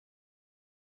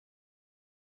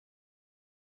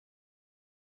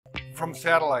From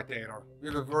satellite data, we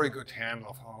have a very good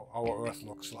handle of how our Earth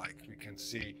looks like. We can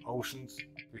see oceans,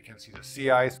 we can see the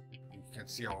sea ice, we can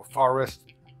see our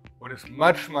forest. What is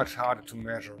much, much harder to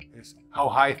measure is how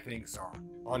high things are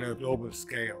on a global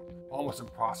scale. Almost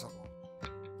impossible.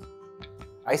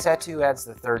 ICESat-2 adds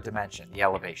the third dimension, the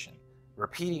elevation.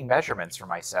 Repeating measurements from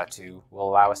ICESat-2 will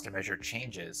allow us to measure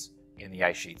changes in the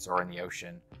ice sheets or in the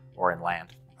ocean or in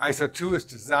land. ICESat-2 is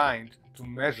designed to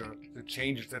measure the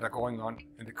changes that are going on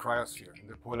in the cryosphere, in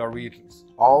the polar regions.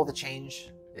 All the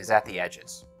change is at the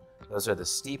edges. Those are the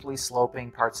steeply sloping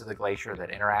parts of the glacier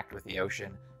that interact with the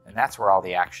ocean, and that's where all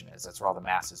the action is. That's where all the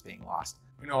mass is being lost.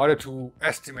 In order to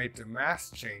estimate the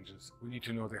mass changes, we need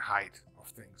to know the height of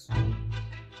things.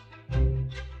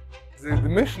 The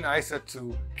mission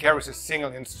ICESat-2 carries a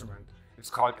single instrument. It's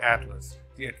called ATLAS,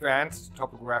 the Advanced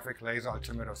Topographic Laser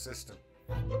Altimeter System.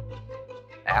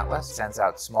 ATLAS sends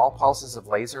out small pulses of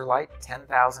laser light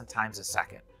 10,000 times a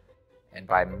second. And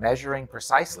by measuring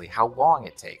precisely how long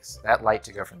it takes that light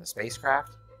to go from the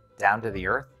spacecraft down to the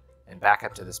Earth and back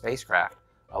up to the spacecraft,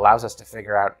 allows us to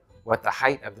figure out what the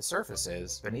height of the surface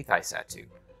is beneath ICESat-2.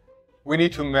 We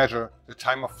need to measure the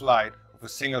time of flight of a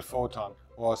single photon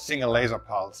or a single laser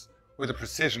pulse with a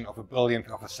precision of a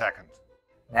billionth of a second.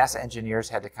 NASA engineers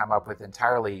had to come up with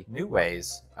entirely new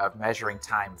ways of measuring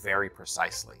time very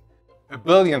precisely. A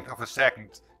billionth of a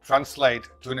second translates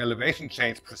to an elevation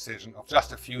change precision of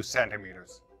just a few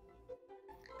centimeters.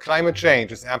 Climate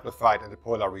change is amplified in the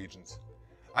polar regions.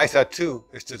 ICESat-2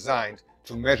 is designed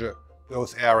to measure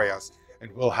those areas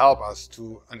and will help us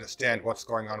to understand what's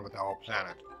going on with our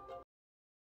planet.